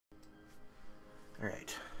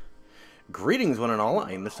Alright. Greetings, one and all.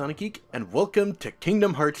 I am the Sonic Geek, and welcome to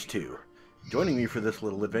Kingdom Hearts 2. Joining me for this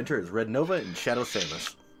little adventure is Red Nova and Shadow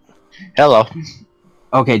Samus. Hello.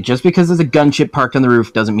 Okay, just because there's a gunship parked on the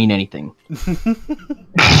roof doesn't mean anything.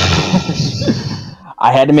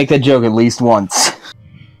 I had to make that joke at least once.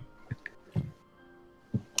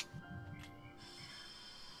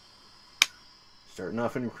 Starting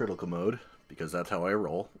off in critical mode, because that's how I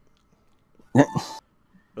roll.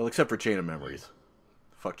 Well, except for Chain of Memories.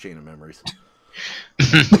 Fuck Chain of Memories.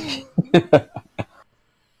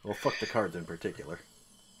 Well, fuck the cards in particular.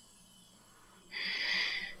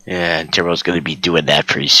 Yeah, Turbo's gonna be doing that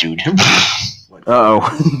pretty soon.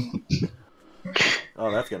 Uh-oh.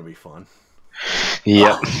 Oh, that's gonna be fun.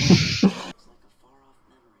 Yep.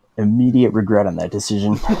 Immediate regret on that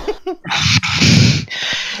decision.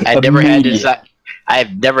 I've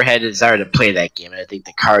never had a desire to play that game, and I think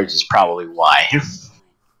the cards is probably why.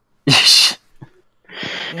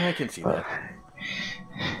 Yeah, I can see that.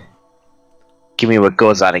 Give me what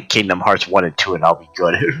goes on in Kingdom Hearts 1 and 2 and I'll be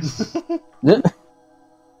good.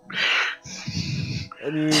 I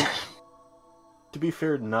mean, to be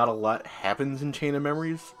fair, not a lot happens in Chain of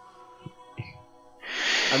Memories.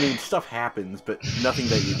 I mean, stuff happens, but nothing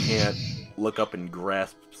that you can't look up and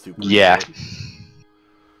grasp super Yeah. quick.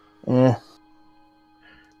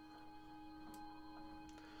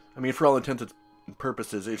 I mean, for all intents and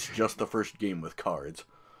purposes, it's just the first game with cards.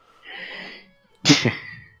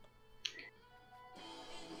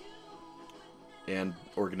 And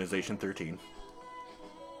Organization 13.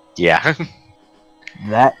 Yeah.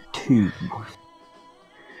 That too.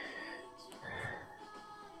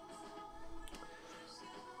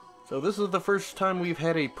 So this is the first time we've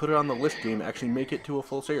had a put it on the list game actually make it to a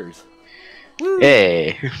full series. Woo!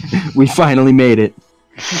 Hey. We finally made it.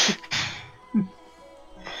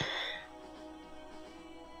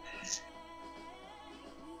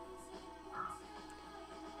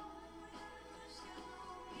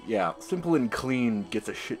 Yeah, Simple and Clean gets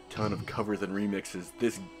a shit ton of covers and remixes.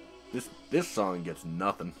 This song gets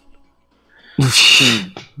nothing.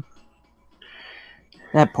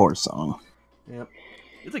 That poor song. Yep.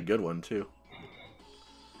 It's a good one, too.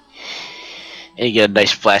 And you get a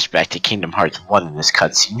nice flashback to Kingdom Hearts 1 in this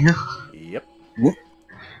cutscene. Yep.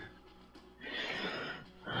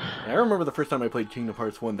 I remember the first time I played Kingdom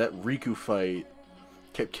Hearts 1, that Riku fight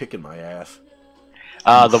kept kicking my ass.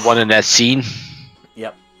 The one in that scene?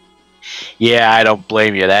 Yep. Yeah, I don't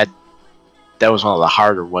blame you. That was one of the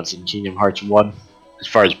harder ones in Kingdom Hearts 1, as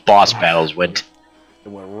far as boss battles went.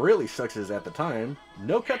 And what really sucks is, at the time,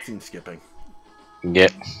 no cutscene skipping.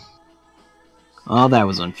 Yep. Oh, that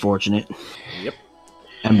was unfortunate. Yep.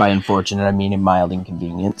 And by unfortunate, I mean a mild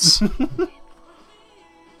inconvenience. But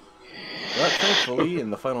thankfully, in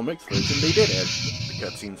the final mix version, they did add the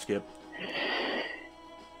cutscene skip.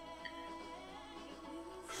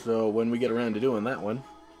 So when we get around to doing that one,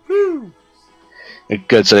 woo!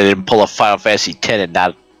 Good, so they didn't pull a Final Fantasy X and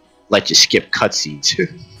not let you skip cutscenes.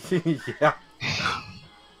 Yeah.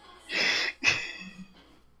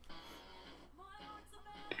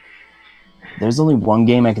 There's only one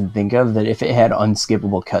game I can think of that if it had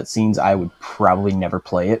unskippable cutscenes, I would probably never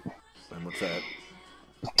play it. And what's that?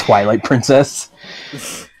 Twilight Princess.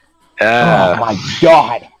 Oh my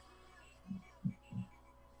god!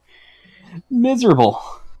 Miserable.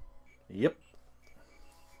 Yep.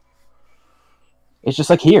 It's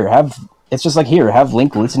just like here, have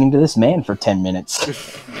Link listening to this man for 10 minutes.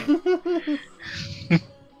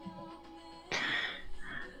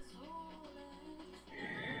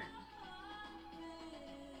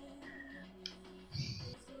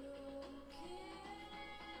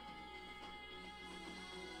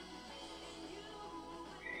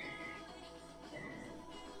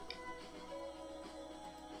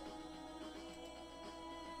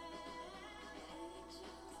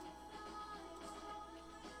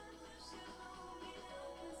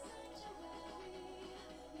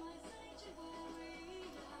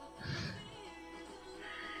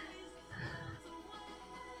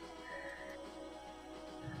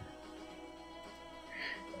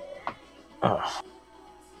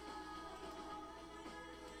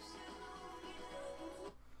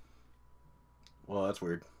 Well, that's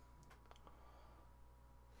weird.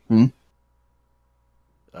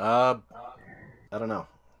 I don't know.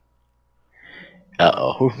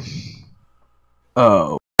 Uh-oh.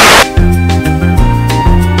 Oh.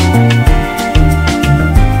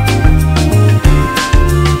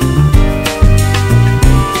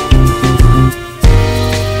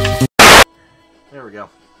 There we go.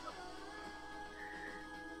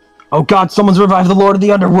 Oh god, someone's revived the Lord of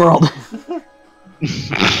the Underworld!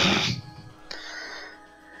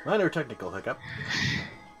 Minor technical hiccup.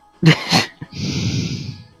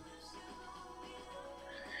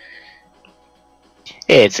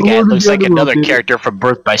 Hey, it's a guy that looks like another character from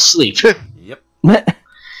Birth by Sleep. Yep.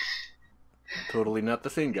 Totally not the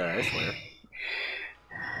same guy, I swear.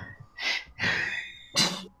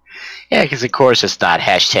 Yeah, because of course it's not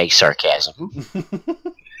hashtag sarcasm.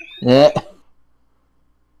 Yeah.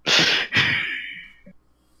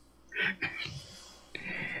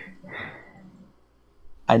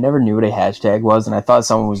 I never knew what a hashtag was, and I thought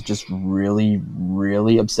someone was just really,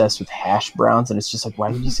 really obsessed with hash browns. And it's just like,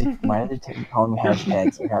 why did they call them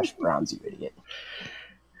hashtags or hash browns, you idiot?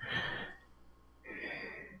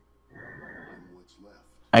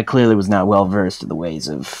 I clearly was not well versed in the ways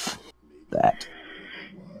of that.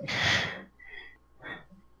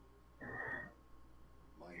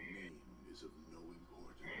 My name is of no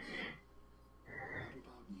importance.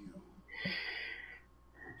 What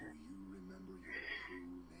about you? Do you remember your true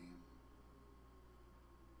name?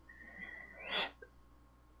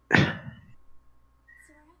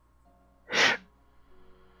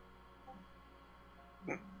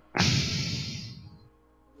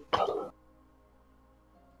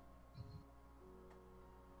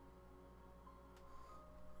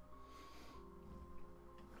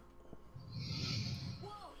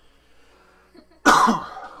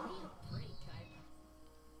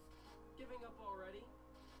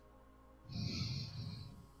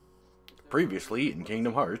 Previously in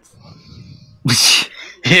Kingdom Hearts.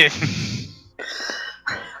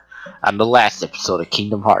 On the last episode of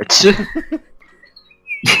Kingdom Hearts.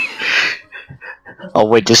 Oh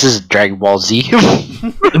wait, this is Dragon Ball Z.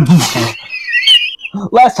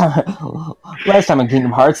 Last time in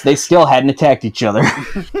Kingdom Hearts, they still hadn't attacked each other.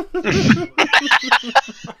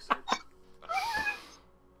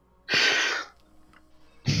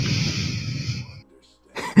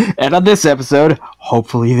 And on this episode,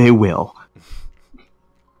 hopefully they will.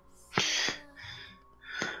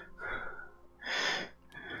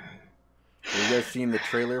 Have you guys seen the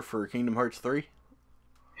trailer for Kingdom Hearts 3?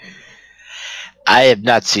 I have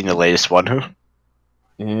not seen the latest one.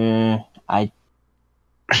 They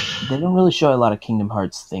don't really show a lot of Kingdom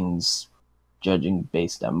Hearts things, judging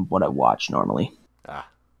based on what I watch normally. Ah.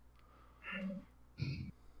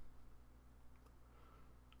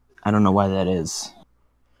 I don't know why that is.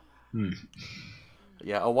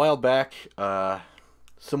 Yeah, a while back,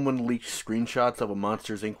 someone leaked screenshots of a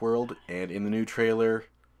Monsters, Inc. world, and in the new trailer,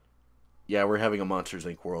 yeah, we're having a Monsters,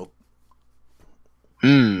 Inc. world.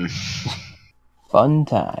 Fun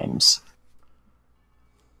times.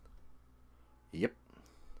 Yep.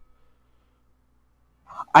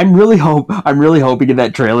 I'm really hoping in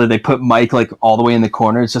that trailer they put Mike like all the way in the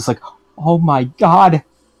corner. It's just like, oh my god,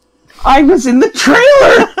 I was in the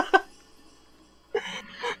trailer.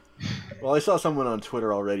 Well, I saw someone on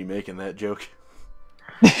Twitter already making that joke.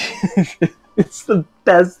 It's the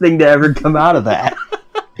best thing to ever come out of that.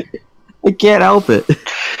 I can't help it.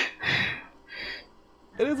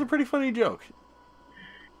 It is a pretty funny joke.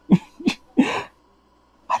 I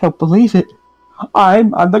don't believe it.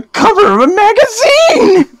 I'm on the cover of a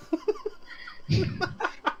magazine!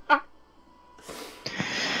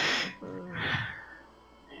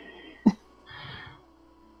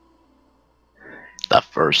 The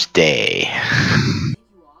first day.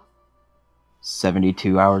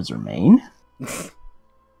 72 hours remain?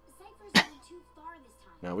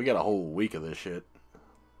 Now, we got a whole week of this shit.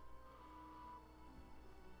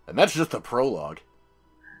 And that's just the prologue.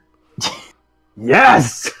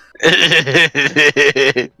 Yes!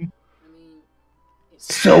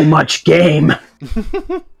 So much game!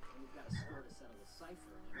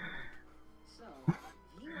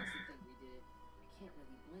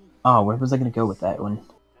 Oh, where was I going to go with that one?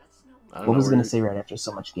 What was I going to say right after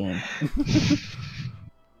so much game?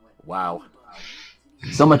 Wow.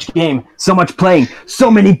 So much game, so much playing,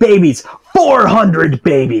 so many babies! 400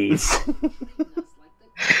 babies!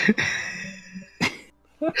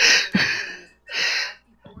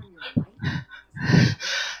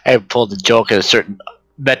 I pulled a joke at a certain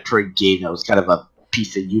Metroid game that was kind of a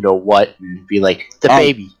piece of you-know-what, and be like, the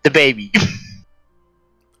baby.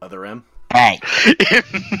 Other M? Hey!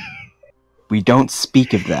 We don't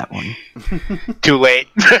speak of that one. Too late.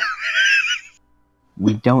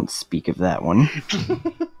 We don't speak of that one.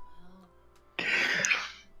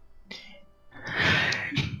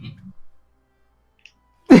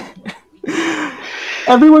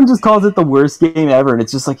 Everyone just calls it the worst game ever, and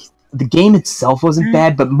it's just like, the game itself wasn't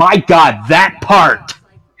bad, but my god, that part!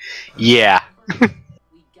 Yeah.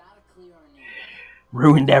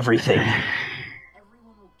 Ruined everything.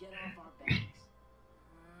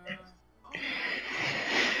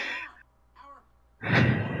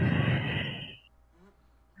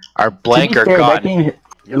 are blank or fair, that gone. game,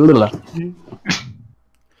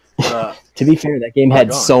 Uh, to be fair, that game Are had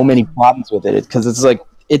gone. so many problems with it because it's like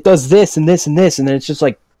it does this and this and this, and then it's just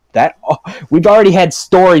like that. Oh, we've already had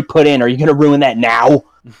story put in. Are you gonna ruin that now?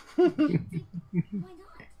 Why not?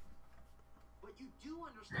 But you do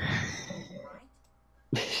understand,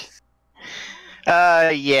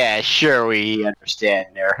 right? Yeah, sure, we understand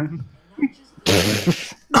there.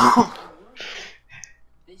 Not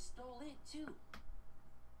just they stole it too.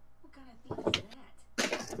 What kind of thief is that?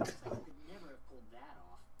 Looks like you could never have pulled that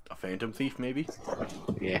off. a phantom thief, maybe?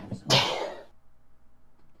 Yeah.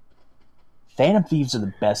 Phantom thieves are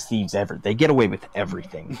the best thieves ever. They get away with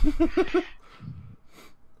everything. His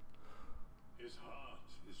heart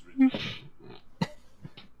is returned.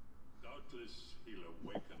 Doubtless he'll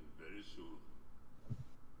awaken very soon.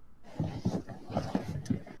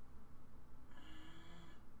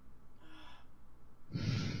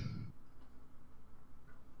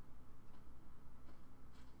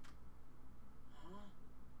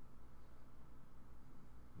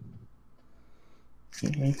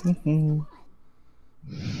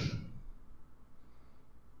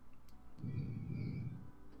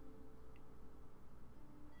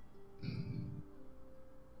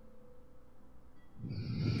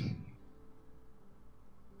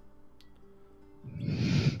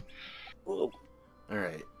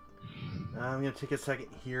 Alright. I'm gonna take a second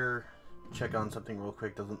here, check on something real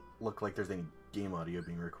quick. Doesn't look like there's any game audio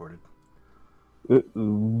being recorded.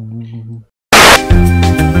 Uh-oh.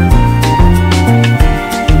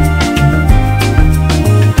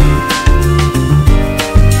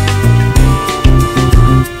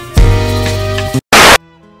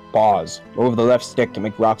 Pause. Move the left stick to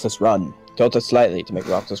make Roxas run. Tilt it slightly to make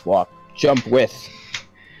Roxas walk. Jump with.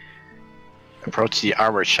 Approach the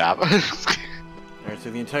armor shop. Alright,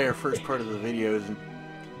 so the entire first part of the video isn't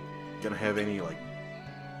gonna have any, like,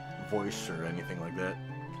 voice or anything like that.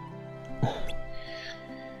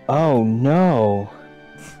 Oh no.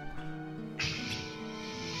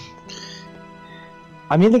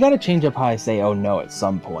 I mean, they gotta change up how I say "oh no" at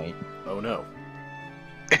some point. Oh no.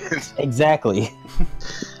 Exactly.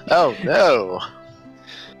 Oh no!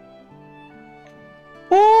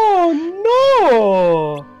 Oh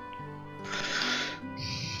no!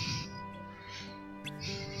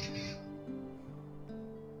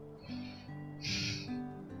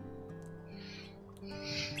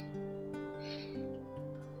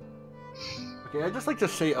 Okay, I'd just like to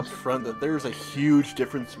say up front that there's a huge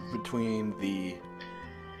difference between the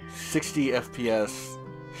 60 FPS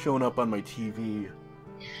showing up on my TV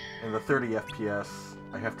and the 30 FPS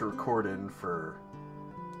I have to record in for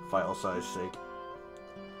file size sake.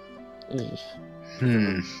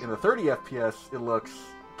 In the 30 FPS, it looks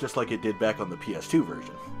just like it did back on the PS2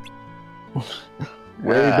 version.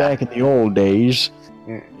 Way back in the old days.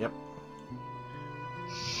 Yep.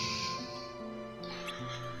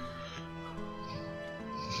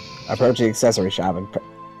 Approach the accessory shop and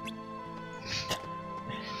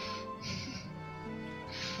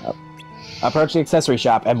approach the accessory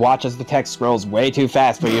shop and watch as the text scrolls way too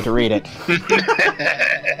fast for you to read it.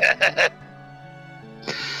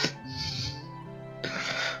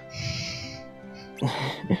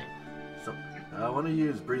 So, I want to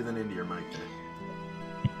use breathing into your mic there.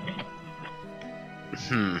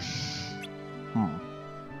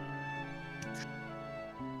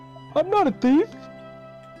 I'm not a thief.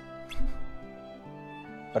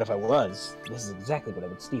 But if I was, this is exactly what I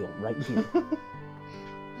would steal right here.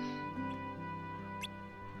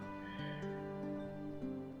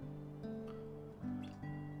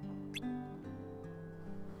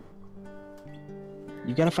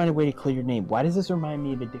 You gotta find a way to clear your name. Why does this remind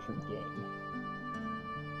me of a different game?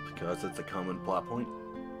 Because it's a common plot point.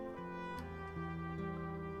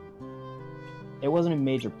 It wasn't a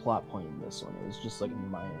major plot point in this one. It was just like a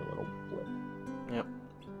minor little blip. Yep.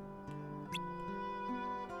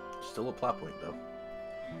 Still a plot point,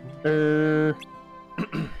 though.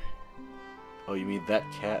 Oh, you mean that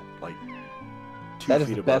cat, like, 2 That is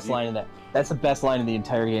feet the above best you? line in that. That's the best line in the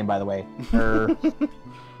entire game, by the way.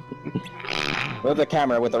 Move the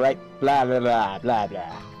camera with the right blah blah blah blah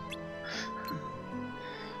blah.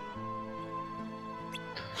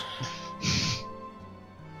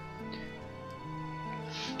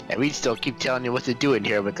 And we still keep telling you what to do in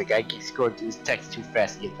here, but the guy keeps going through his text too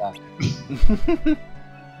fast to get done.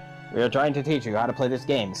 We are trying to teach you how to play this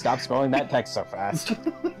game. Stop scrolling that text so fast.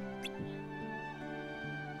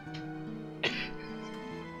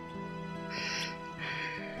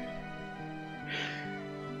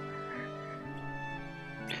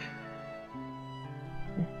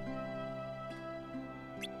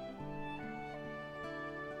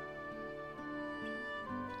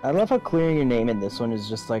 I love how clearing your name in this one is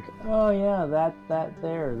just like, oh yeah, that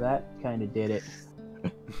kind of did it.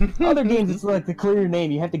 Other games, it's like to clear your name,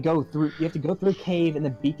 you have to go through a cave and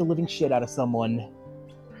then beat the living shit out of someone,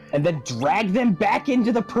 and then drag them back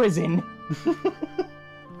into the prison.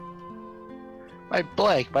 My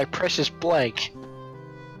blank, my precious blank.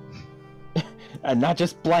 And not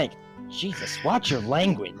just blank. Jesus, watch your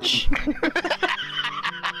language.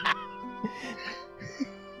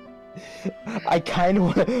 I kind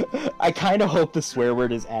of hope the swear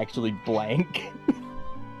word is actually blank.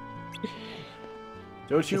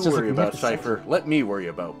 Don't you It's just worry like, we have about to Cypher. Let me worry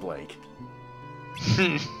about Blake.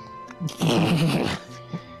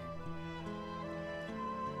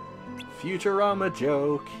 Futurama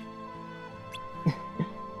joke.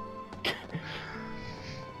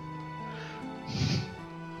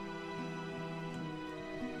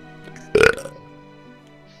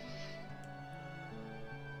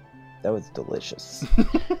 That was delicious.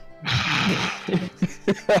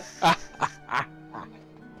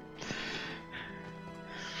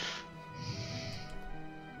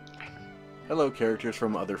 Hello, characters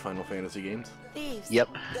from other Final Fantasy games. Yep.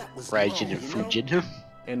 Raijin and Fujin.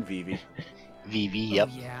 And Vivi. Vivi, yep.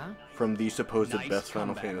 Yeah. From the supposed Nice best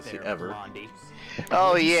Final comeback Fantasy there, ever. Blondie.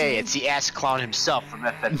 Oh yeah, it's the ass clown himself from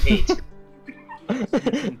FF8.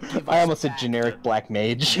 I almost said generic black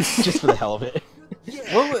mage, just for the hell of it.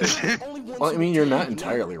 Well, I mean, you're not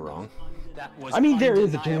entirely wrong. That was I mean, there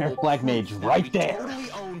is a undeniable generic black mage proof right that we there.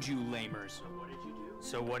 Totally owned you, lamers.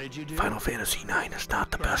 So what did you do? Final Fantasy IX is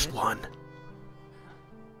not the best one.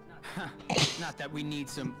 Not that we need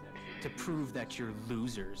some to prove that you're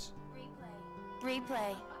losers.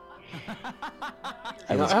 Replay.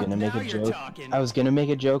 I was gonna make Now a you're joke. talking. I was gonna make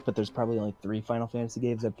a joke, but there's probably only 3 Final Fantasy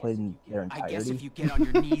games I've played in their I guess entirety. if you get on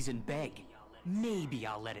your knees and beg, maybe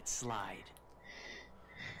I'll let it slide.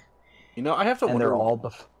 You know, I have to And wonder.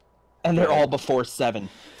 they're all before 7.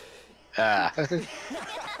 4,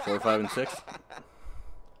 5, and 6.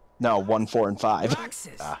 No, 1, 4, and 5.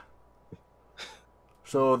 Roxas.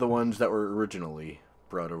 So the ones that were originally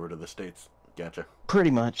brought over to the States. Gotcha.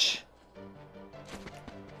 Pretty much.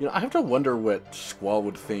 You know, I have to wonder what Squall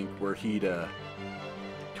would think were he to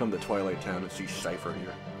come to Twilight Town and see Cypher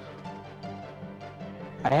here.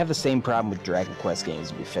 I have the same problem with Dragon Quest games,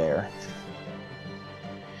 to be fair.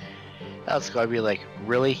 That's gonna be like,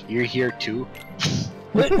 really? You're here too?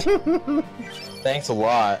 Thanks a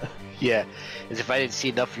lot. Yeah. As if I didn't see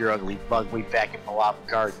enough of your ugly bug way back in Malab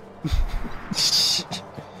Garden.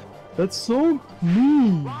 That's so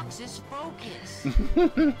mean. Roxas, focus.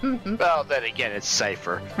 Well, then again, it's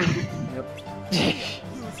Cypher.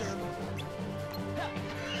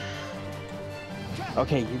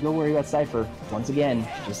 Okay, you go worry about Cypher. Once again,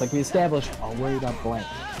 just like we established, I'll worry about Blank.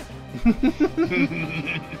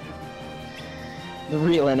 The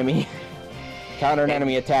real enemy. Counter an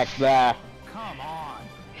enemy attack. Blah. Come on.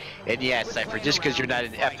 And yeah, Cypher, just because you're not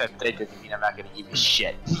in FF3 doesn't mean I'm not gonna give you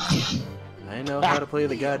shit. I know how to play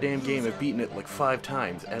the goddamn game. I've beaten it like 5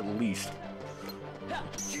 times, at least.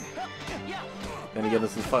 And again,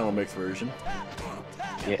 this is the Final Mix version.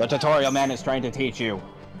 The tutorial man is trying to teach you.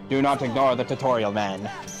 Do not ignore the tutorial man.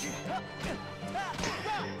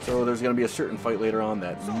 So there's going to be a certain fight later on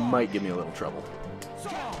that might give me a little trouble.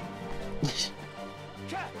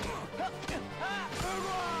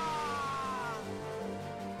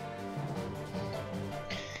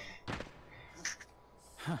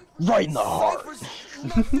 Right in the heart.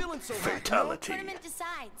 Fatality. Tournament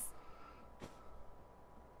decides.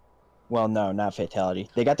 Well, no, not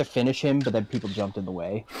fatality. They got to finish him, but then people jumped in the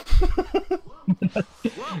way.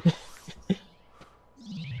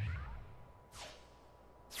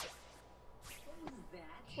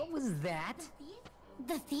 What was that?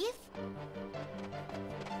 The thief?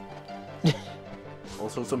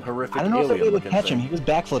 Also some horrific I don't know if they alien would looking catch him. thing. He was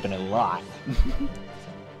backflipping a lot.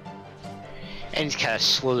 And he's kind of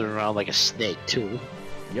slithering around like a snake, too.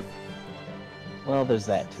 Yep. Well, there's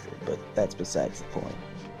that too, but that's besides the point.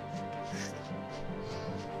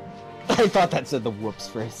 I thought that said the whoops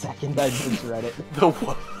for a second. I just read it. The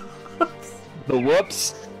what? The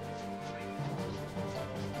whoops.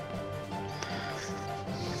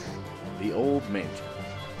 The old mate.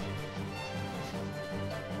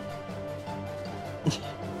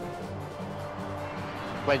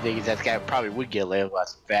 My thing is that guy probably would get away a lot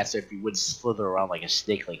faster if he would slither around like a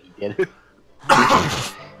snake like he did.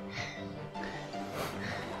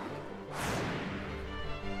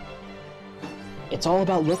 It's all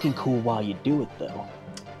about looking cool while you do it, though.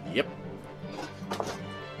 Yep.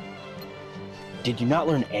 Did you not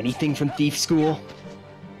learn anything from Thief School?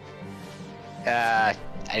 I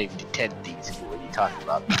didn't attend things. What are you talking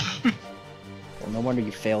about? Well, no wonder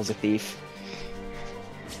you fail as a thief.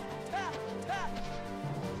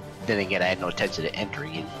 Then again, I had no intention of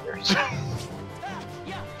entering in either. So.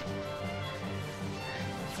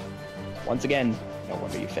 Once again, no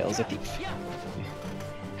wonder you fail as a thief.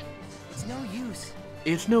 It's no use.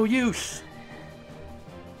 It's no use.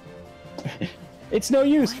 It's no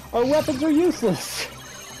use! Our weapons are useless!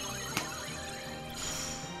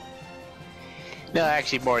 No,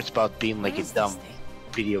 actually, more it's about being like a dumb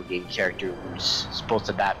video game character who's supposed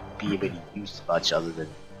to not be of any use to much other than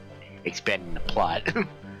expanding the plot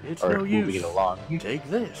It's or no moving use. it along. Take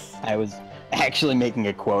this. I was actually making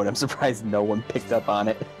a quote. I'm surprised no one picked up on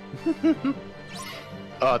it.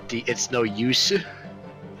 Oh, it's no use.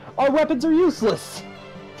 Our weapons are useless!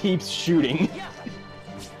 Keeps shooting.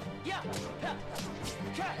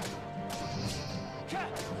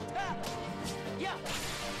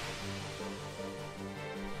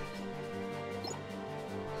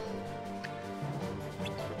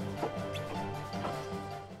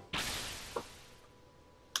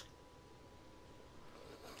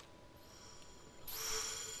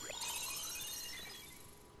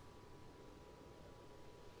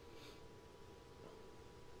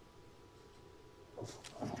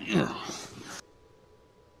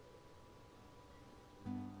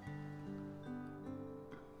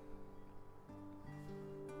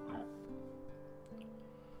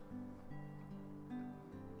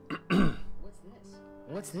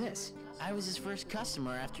 What's this? I was his first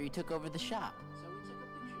customer after he took over the shop.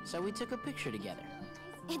 So we took a picture together.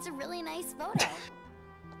 It's a really nice photo.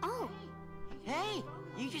 Oh, Hey,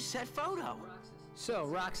 you just said photo. So,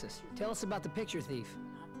 Roxas, tell us about the picture thief.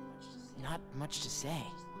 Not much to say.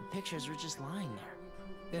 The pictures were just lying there.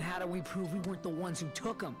 Then how do we prove we weren't the ones who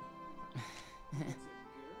took them?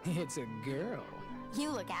 It's a girl. you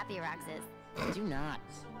look happy, Roxas. Do not.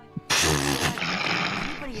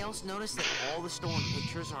 Anybody else notice that all the stolen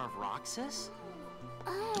pictures are of Roxas?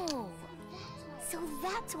 Oh, so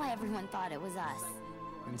that's why everyone thought it was us.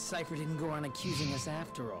 And Cypher didn't go on accusing us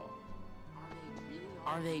after all.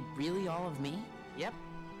 Are they really all of me? Yep.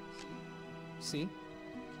 See?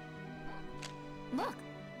 Look,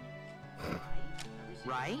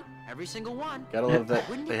 Right? Every single one. Gotta love that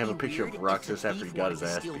Wouldn't they it have a be picture weird of if Roxas the after he thief got wanted his to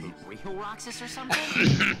ass steal beat. the real Roxas or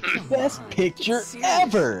something? Best picture Serious.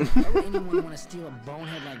 ever! Why would anyone want to steal a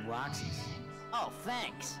bonehead like Roxas? Oh,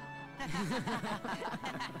 thanks.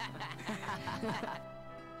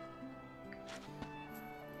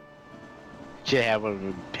 Should have one of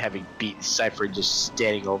them having beaten Cypher and just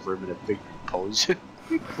standing over him in a victory pose.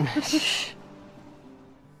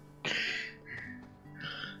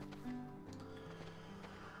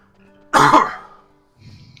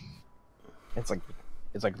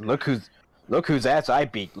 It's like look whose ass I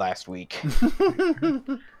beat last week.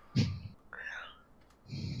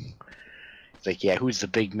 It's like, yeah, who's the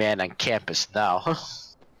big man on campus now?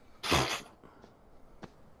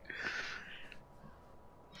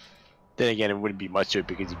 Then again, it wouldn't be much of it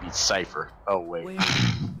because he beat Cypher. Oh, wait.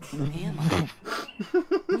 Where am I?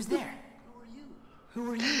 Who's there?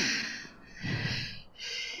 Who are you?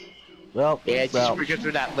 Well, Yeah, just well, because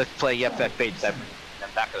we're not playing FF8, I'm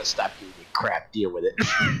not gonna stop doing the crap. Deal with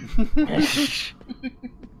it.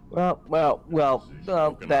 well,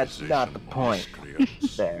 that's not the point.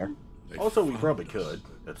 There. Also, we probably could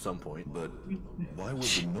at some point. But why would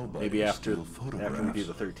the nobody Maybe after steal photographs? we do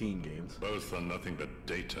the 13 games. Both are nothing but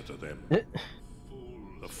data to them.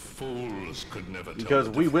 The fools could never Because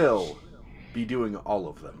tell the we difference. will be doing all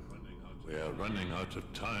of them. We are running out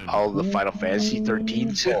of time. All the Final Fantasy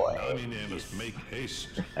 13s. Namine must make haste.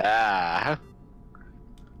 Ah.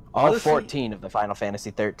 All Honestly- 14 of the Final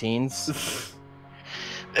Fantasy 13s.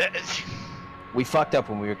 We fucked up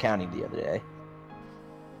when we were counting the other day.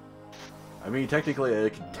 I mean, technically, I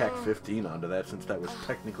could tack 15 onto that since that was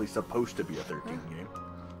technically supposed to be a 13 game.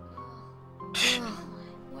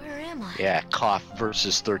 Where am I? Yeah, cough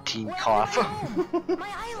versus 13 cough. My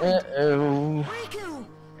island. Uh-oh. Riku.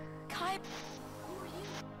 Kai.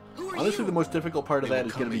 Who are Honestly, you? the most difficult part of They that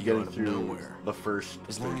will is going to come be at you getting out of through nowhere. the first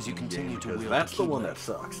As long as you 13 continue game, to because wield that's the the one Keyblade. that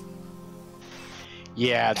sucks.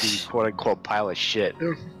 Yeah, the quote-unquote pile of shit.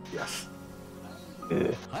 Yes.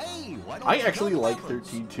 Hey, why don't I you actually go to like Nevers?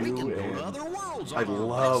 13 We can too, go to and other worlds I on our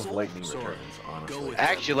love vessel. Lightning Sorry. Returns, Go honestly. with I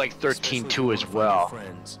actually like 13 2 as well.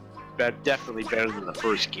 friends. But definitely better than the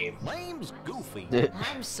first game. Name's Goofy.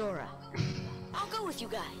 I'm Sora. I'll go with you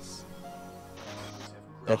guys.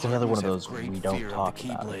 That's another one of Have those great we don't fear of talk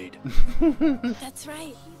the about. Keyblade. That's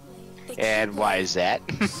right. The And why is that?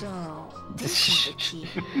 So, this is the key.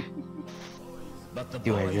 But the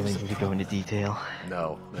Do I boy really was need to a go into detail?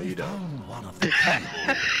 No, you don't. found one of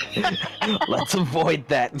the Let's avoid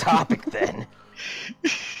that topic then.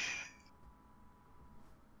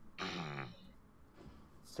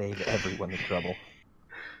 Save everyone the trouble.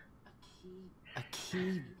 A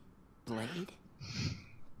key blade?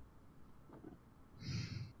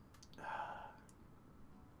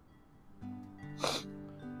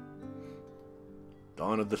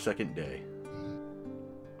 Dawn of the second day.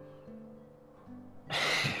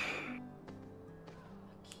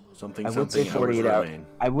 Something, I would say something 48 hours hours. remain.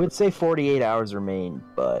 I would say 48 hours remain,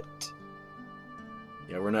 but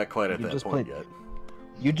Yeah, we're not quite at You that just point played- yet.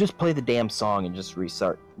 you just play the damn song and just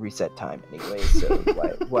reset time anyway. So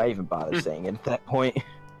why even bother saying it at that point?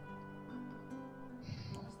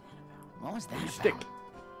 What was that Stick.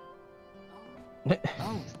 about?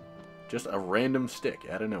 Oh, Just a random stick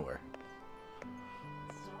out of nowhere.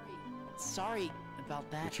 sorry about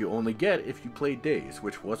that. Which you only get if you play Days,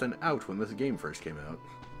 which wasn't out when this game first came out.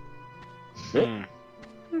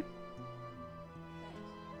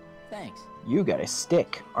 Thanks. You got a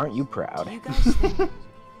stick, aren't you Do proud? you guys think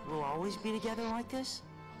we'll always be together like this?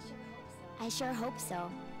 I sure hope so.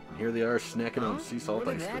 And here they are snacking on sea salt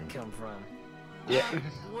Where ice did that cream. come from? Yeah.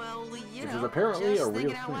 Well, you Which know, is apparently just a real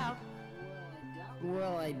thinking out thing. loud.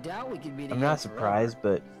 Well, I doubt we could be together. I'm not forever. surprised,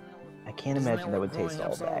 but I can't Isn't imagine that that what would taste growing all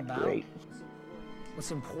up's all that about? great.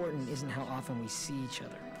 What's important isn't how often we see each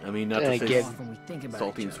other. I mean, not I to get- say How often we think about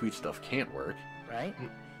salty each and other, sweet stuff can't work. right?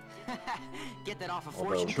 Get that off of Although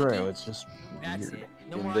fortune true, cookie? it's just That's weird. it.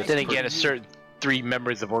 No In more this ice Then cream. again, a certain 3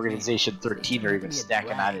 members of Organization 13 are even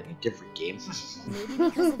stacking on it in different games. Maybe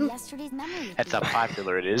because of yesterday's memory. That's how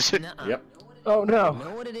popular it is. Nuh-uh. Yep. Oh no! You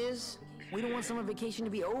know what it is? We don't want summer vacation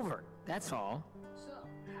to be over. That's all.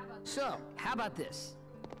 So, how about this?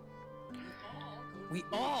 We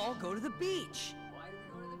all go to the beach.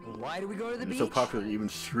 Why do we go to the And it's beach? so popular, even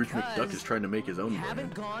Scrooge McDuck is Because trying to make his We own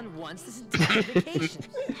haven't brand. gone once this entire vacation.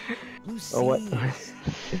 Blue seas, Oh, what?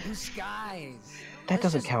 blue skies. That Let's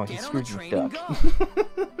doesn't just count. get He's on the Scrooge train and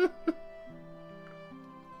McDuck. go.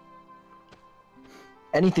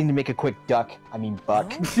 Anything to make a quick duck. I mean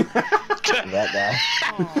buck. No? That guy.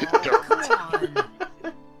 Aw, come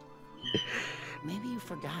on. Maybe you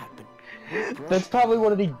forgot, but we're broke. That's probably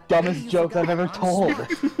one of the dumbest you jokes I've forgot. ever I'm told.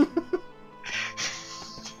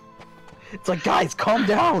 It's like, guys, calm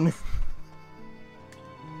down.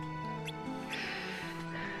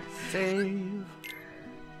 Save.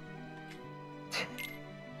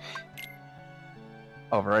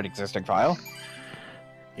 Overwrite existing file.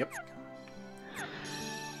 Yep.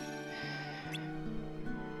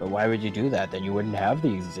 But why would you do that? Then you wouldn't have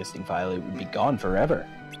the existing file. It would be gone forever.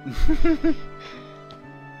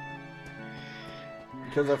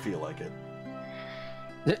 Because I feel like it.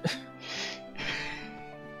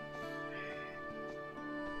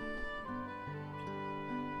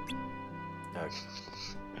 Okay.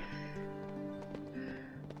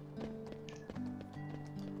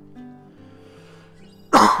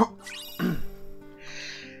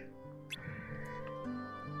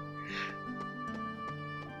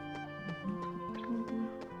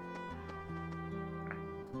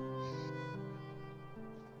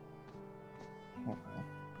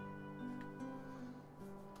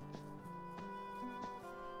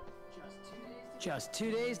 Just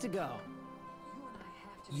 2 days to go.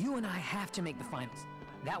 You and I have to make the finals.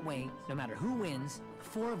 That way, no matter who wins, the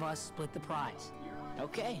 4 of us split the prize.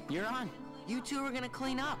 Okay, you're on. You two are gonna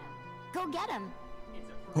clean up. Go get him.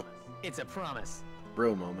 It's a promise.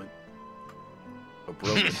 Bro moment. A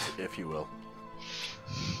bromance, if you will.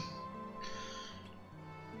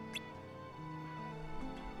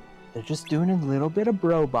 They're just doing a little bit of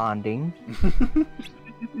bro bonding.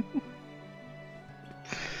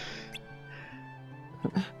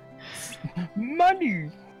 Money!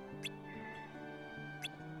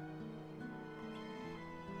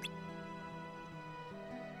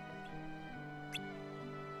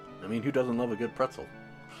 I mean, who doesn't love a good pretzel?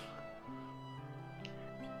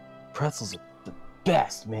 Pretzels are the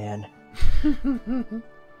best, man.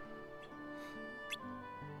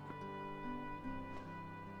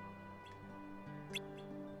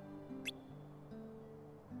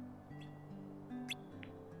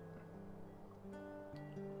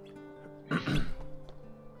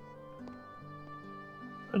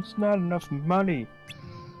 It's not enough money.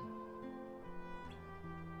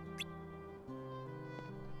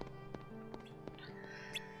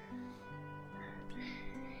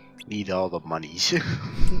 Need all the monies.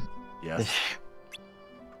 Yes.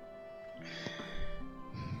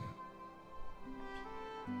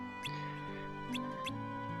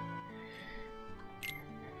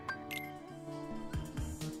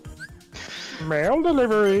 Mail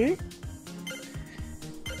delivery.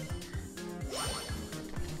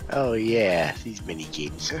 Oh yeah, these mini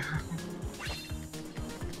games.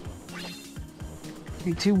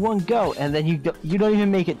 3, 2, 1, go, and then you don't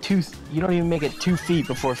even make it 2 feet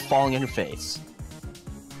before falling on your face.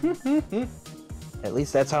 At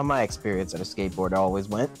least that's how my experience at a skateboard always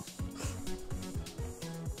went.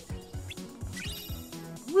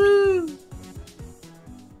 Woo!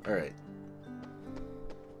 All right.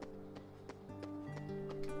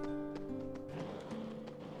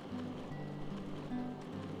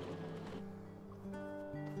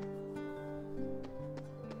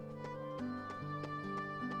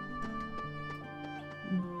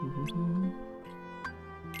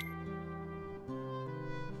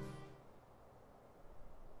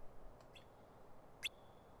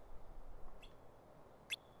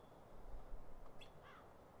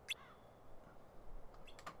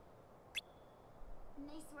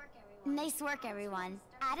 Nice work, everyone.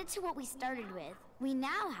 Added to what we started with, we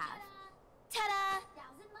now have... Ta-da!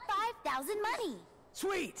 5,000 money!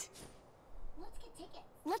 Sweet!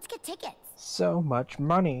 Let's get tickets. So much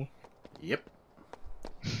money. Yep.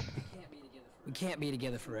 We can't be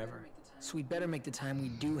together forever. So we'd better make the time we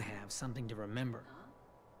do have something to remember.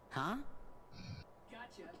 Huh?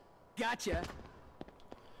 Gotcha!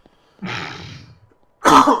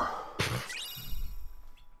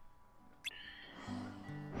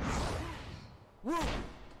 Whoa!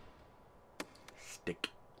 Stick.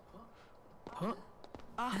 Huh?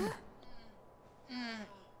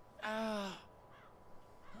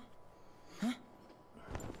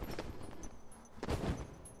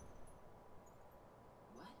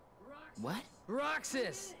 What?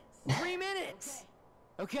 Roxas! 3 minutes!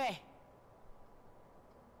 Okay.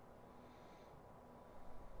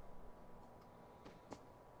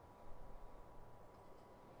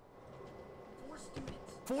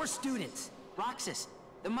 Four students. Roxas,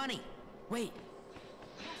 the money. Wait.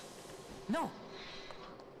 No.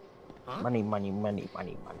 Huh? Money, money, money,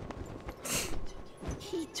 money, money.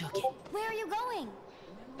 He took it. Where are you going?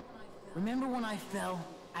 Remember when I fell?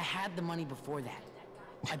 I had the money before that.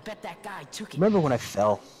 I bet that guy took it. Remember when I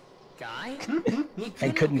fell? Guy?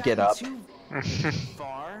 And couldn't get up. Too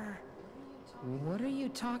far. What are you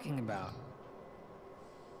talking about?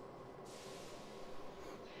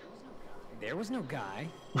 There was no guy.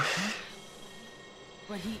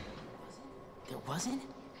 But there wasn't?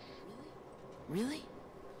 Really?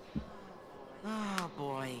 Oh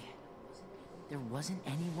boy. There wasn't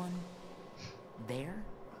anyone there?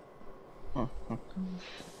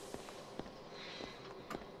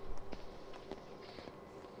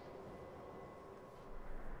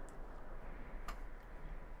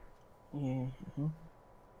 Yeah.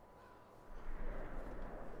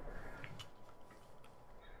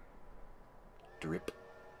 Drip.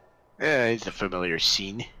 Yeah, it's a familiar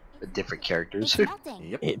scene with different characters. It's melting.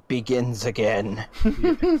 Yep. It begins again.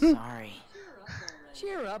 Sorry.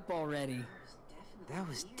 Cheer up already. That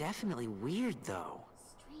was definitely weird though.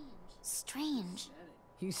 Strange.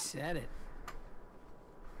 You said it.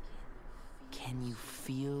 Can you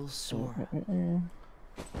feel Sora?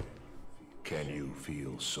 Can you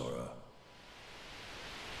feel Sora?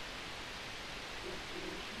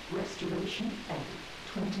 Restoration at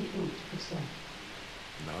 28%.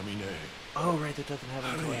 Namine. Oh, right, that doesn't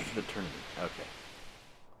happen until after the tournament. Okay.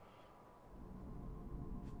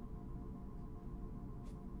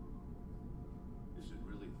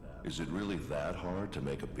 Is it really that hard to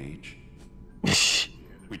make a beach?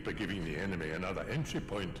 We'd be giving the enemy another entry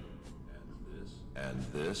point. And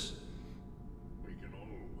this?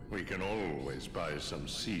 We can always buy some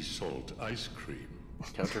sea salt ice cream.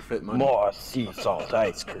 Counterfeit money. More sea salt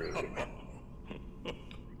ice cream.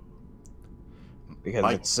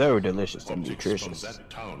 Because it's so delicious and Objects nutritious. from that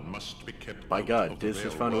town must be kept By out God, of the Diz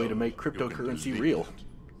has real found a way to world. make You can cryptocurrency delete real.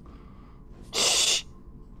 it.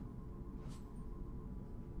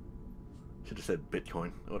 Should have said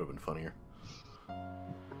Bitcoin. That would have been funnier.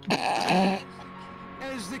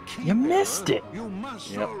 As the You missed it. You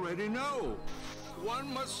must Yep. already know.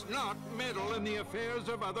 One must not meddle in the affairs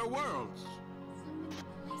of other worlds.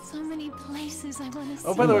 So many places I want to see.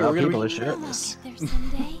 Oh, by the way, Well, we're gonna people be. are shirtless. There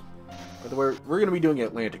someday. By the way, we're gonna be doing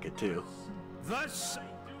Atlantica too. Thus,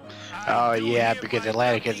 Oh yeah, because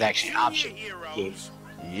Atlantic is actually an option game,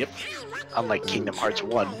 Yep. unlike Kingdom Hearts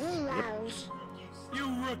 1. you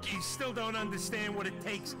rookies still don't understand what it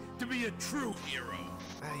takes to be a true hero.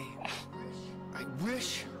 I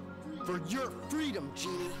wish for your freedom,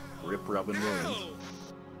 Genie. Rip Robin Williams.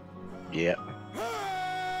 Yep.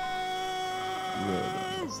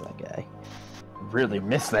 Really miss that guy. Really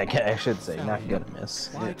miss that guy, I should say. Not gonna miss.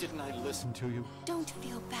 Why didn't I listen to you? Don't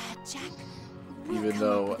feel bad, Jack. Even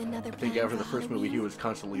though I think after the first movie he was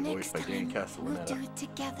constantly voiced by Dan Castellaneta, Do it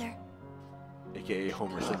together. aka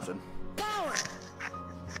Homer Simpson.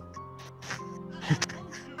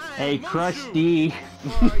 Hey, Krusty.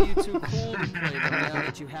 Or are you too cool to play them now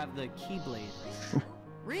that you have the Keyblade?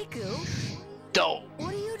 Riku? Don't.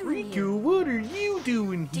 What are you doing here? Riku, what are you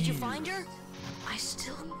doing here? Did you find her? I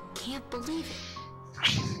still can't believe it.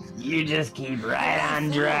 You just keep right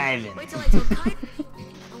on driving. Wait till I tell Kai.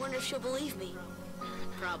 I wonder if she'll believe me.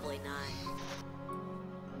 Probably not.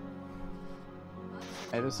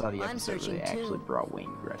 I just saw the I'm episode where searching they actually too. brought Wayne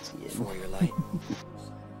Gretzky in For your light.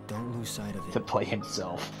 Don't lose sight of to it. play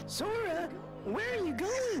himself. Sora, where are you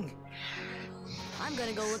going? I'm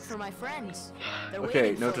gonna go look for my friends. They're Okay,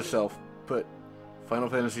 waiting note for to me. self, put Final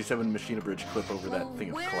Fantasy VII Machina Bridge clip over that thing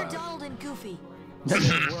of Where are cloud. Donald and Goofy?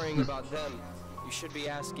 Instead of worrying about them, you should be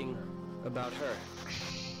asking about her.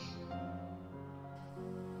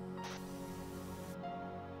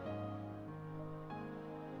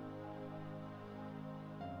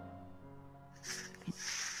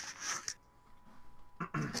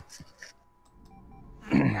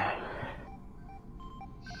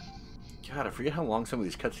 God, I forget how long some of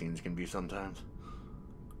these cutscenes can be sometimes.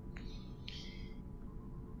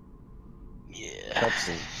 Yeah.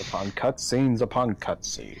 Cutscenes upon cutscenes upon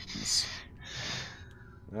cutscenes.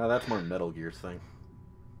 Now that's more Metal Gear's thing.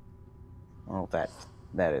 Oh, that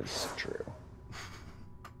is true.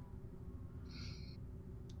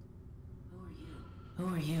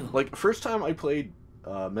 Who are you? Like, first time I played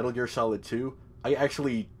Metal Gear Solid 2, I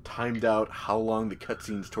actually timed out how long the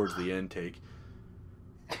cutscenes towards the end take.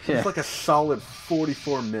 It's like a solid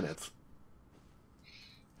 44 minutes.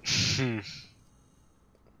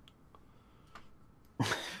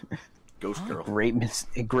 Ghost Girl.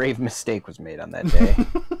 A grave mistake was made on that day.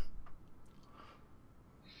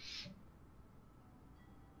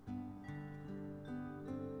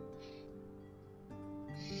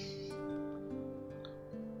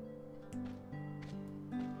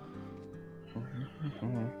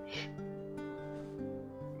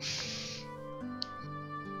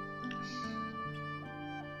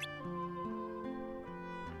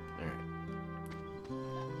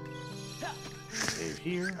 Save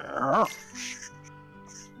here.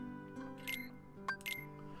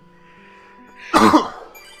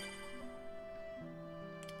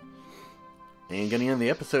 And gonna end the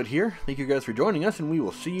episode here. Thank you guys for joining us, and we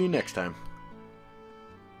will see you next time.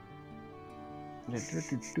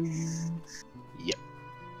 Yep.